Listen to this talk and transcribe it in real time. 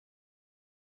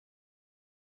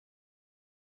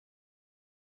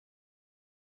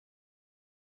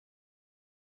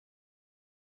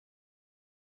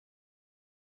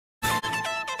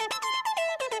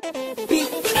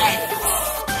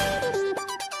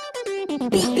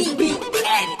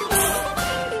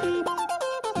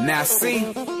Now see,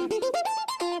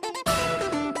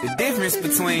 the difference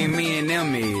between me and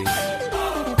them is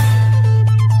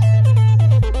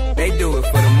they do it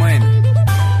for the money.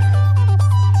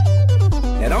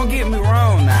 Now don't get me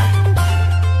wrong now,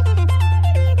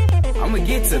 I'ma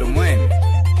get to the money,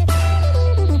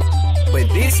 but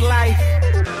this life,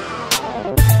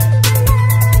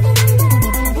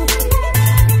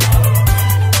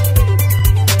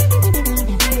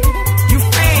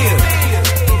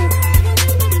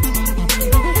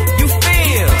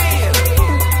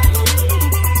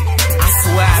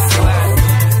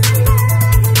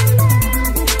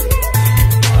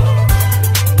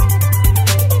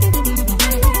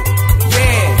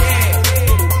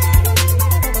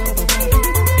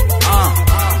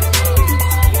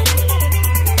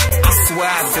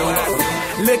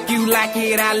 look, you like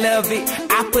it, I love it.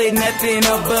 I put nothing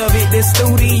above it. The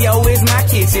studio is my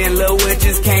kitchen. Look what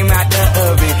just came out the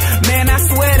oven. Man, I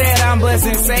swear that I'm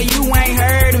buzzing. Say you ain't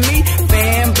heard of me.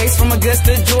 Fan base from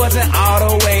Augusta, Georgia, all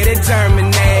the way to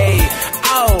Germany.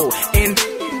 Oh, and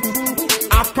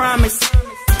I promise,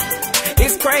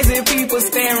 it's crazy people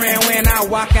staring when I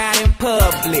walk out in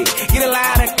public. Get a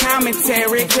lot of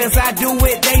commentary cause I do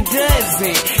what they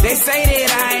doesn't. They say that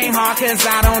I ain't hard cause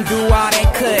I don't do all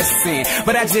that cussing.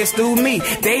 But I just do me,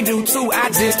 they do too, I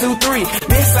just do three.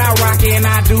 This I rock and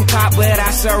I do pop, but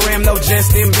I sure am no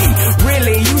Justin B.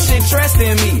 Really, you should trust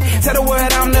in me. Tell the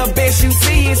world I'm the best you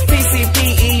see. It's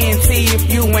PCPENT.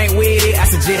 If you ain't with it, I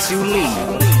suggest you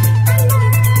leave.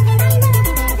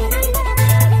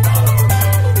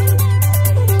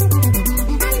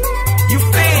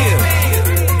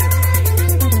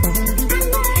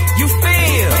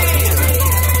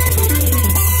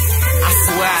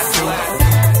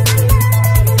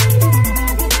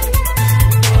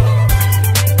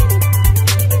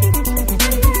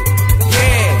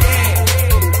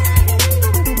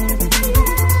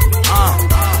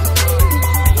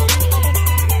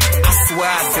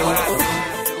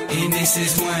 And this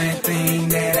is one thing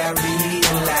that I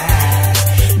realize,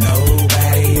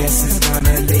 nobody else is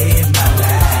gonna live my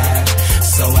life.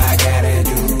 So I gotta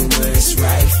do what's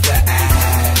right for I,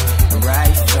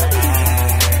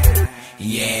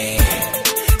 yeah.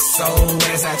 So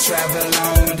as I travel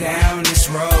on down this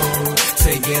road,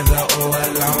 together or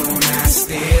alone, I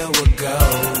still will go.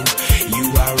 You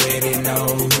already know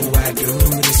who I do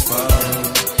this for.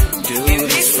 And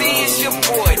this is your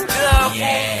boy Dubble.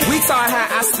 Yeah. We taught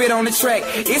how I spit on the track.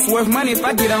 It's worth money if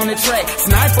I get on the track.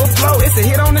 Sniper flow, it's a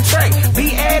hit on the track.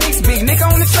 Be addicts, big Nick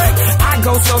on the track. I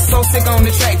go so sick on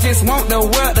the track. Just want the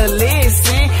world to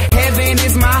listen. Heaven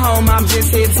is my home. I'm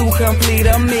just here to complete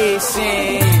a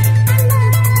mission.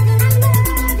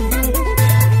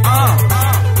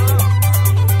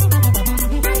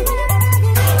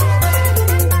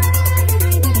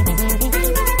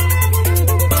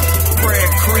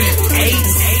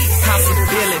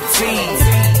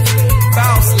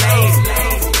 Boss lady,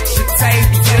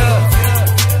 Shatavia,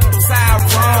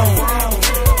 Tyrone,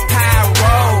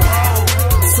 Pyro,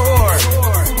 Tor.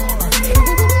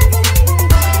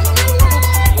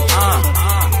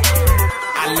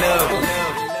 I love it.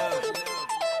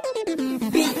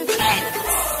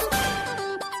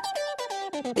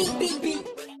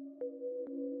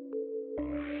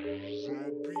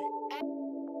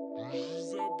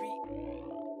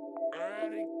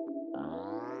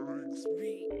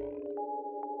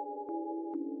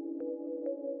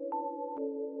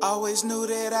 Always knew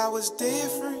that I was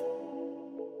different.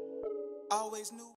 Always knew.